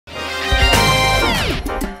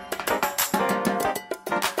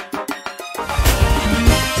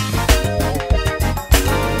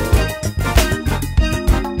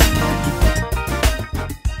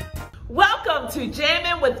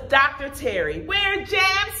Terry, where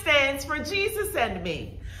JAM stands for Jesus and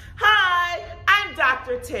Me. Hi, I'm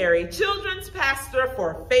Dr. Terry, Children's Pastor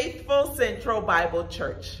for Faithful Central Bible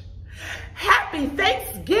Church. Happy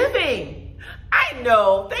Thanksgiving! I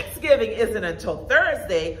know Thanksgiving isn't until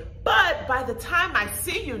Thursday, but by the time I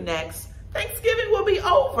see you next, Thanksgiving will be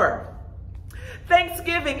over.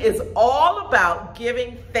 Thanksgiving is all about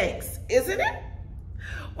giving thanks, isn't it?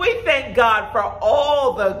 We thank God for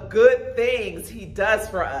all the good things He does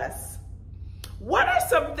for us. What are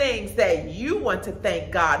some things that you want to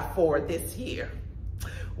thank God for this year?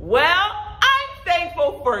 Well, I'm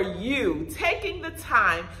thankful for you taking the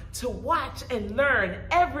time to watch and learn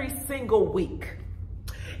every single week.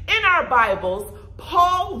 In our Bibles,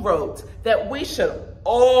 Paul wrote that we should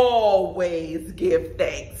always give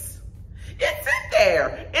thanks. It's in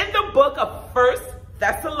there in the book of 1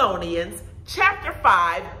 Thessalonians chapter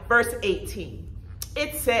 5, verse 18.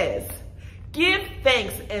 It says, "Give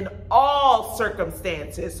thanks in all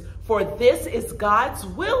circumstances, for this is God's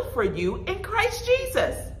will for you in Christ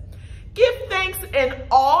Jesus." Give thanks in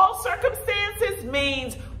all circumstances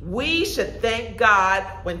means we should thank God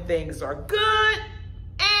when things are good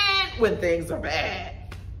and when things are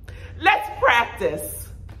bad. Let's practice.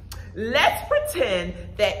 Let's pretend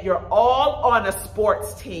that you're all on a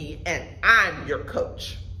sports team and I'm your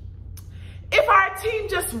coach. If our team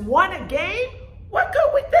just won a game, what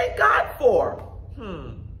could we thank God for?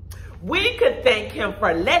 We could thank Him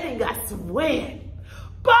for letting us win.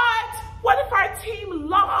 But what if our team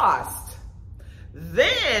lost?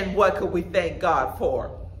 Then what could we thank God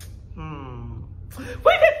for?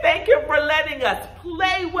 We could thank Him for letting us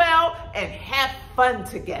play well and have fun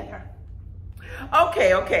together.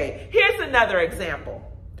 Okay, here's another example.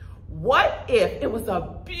 What if it was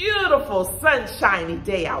a beautiful sunshiny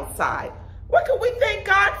day outside? What could we thank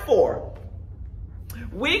God for?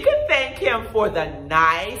 We could thank Him for the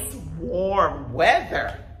nice, warm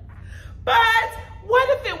weather. But what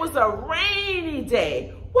if it was a rainy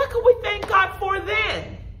day? What could we thank God for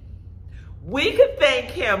then? We could thank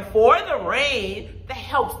Him for the rain that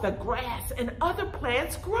helps the grass and other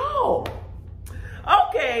plants grow.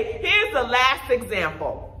 Okay, here's the last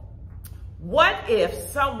example. What if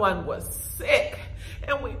someone was sick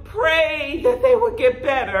and we prayed that they would get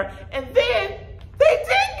better and then they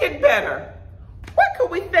did get better? What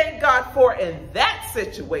could we thank God for in that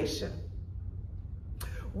situation?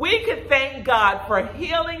 We could thank God for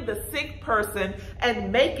healing the sick person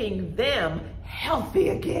and making them healthy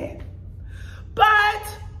again. But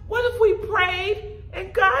what if we prayed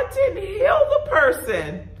and God didn't heal the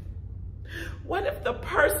person? What if the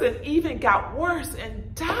person even got worse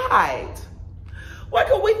and died? What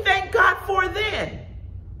could we thank God for then?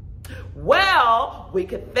 Well, we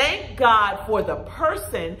could thank God for the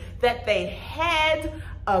person that they had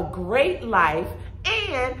a great life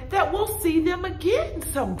and that we'll see them again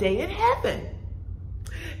someday in heaven.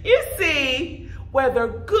 You see, whether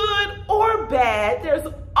good or bad, there's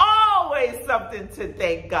always something to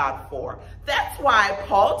thank God for. That's why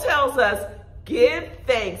Paul tells us, give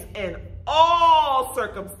thanks in all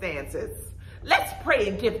circumstances. Let's pray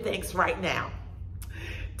and give thanks right now.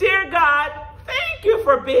 Dear God, thank you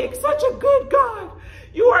for being such a good God.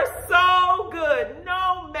 You are so good.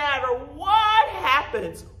 No matter what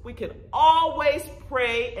happens, we can always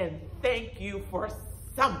pray and thank you for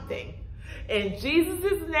something. In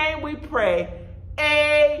Jesus' name we pray,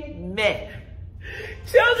 amen.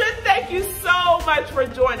 Children, thank you so much for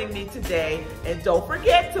joining me today. And don't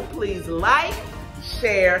forget to please like,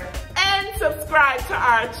 share, and subscribe to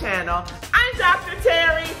our channel. I'm Dr.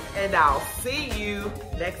 Terry, and I'll see you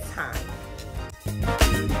next time.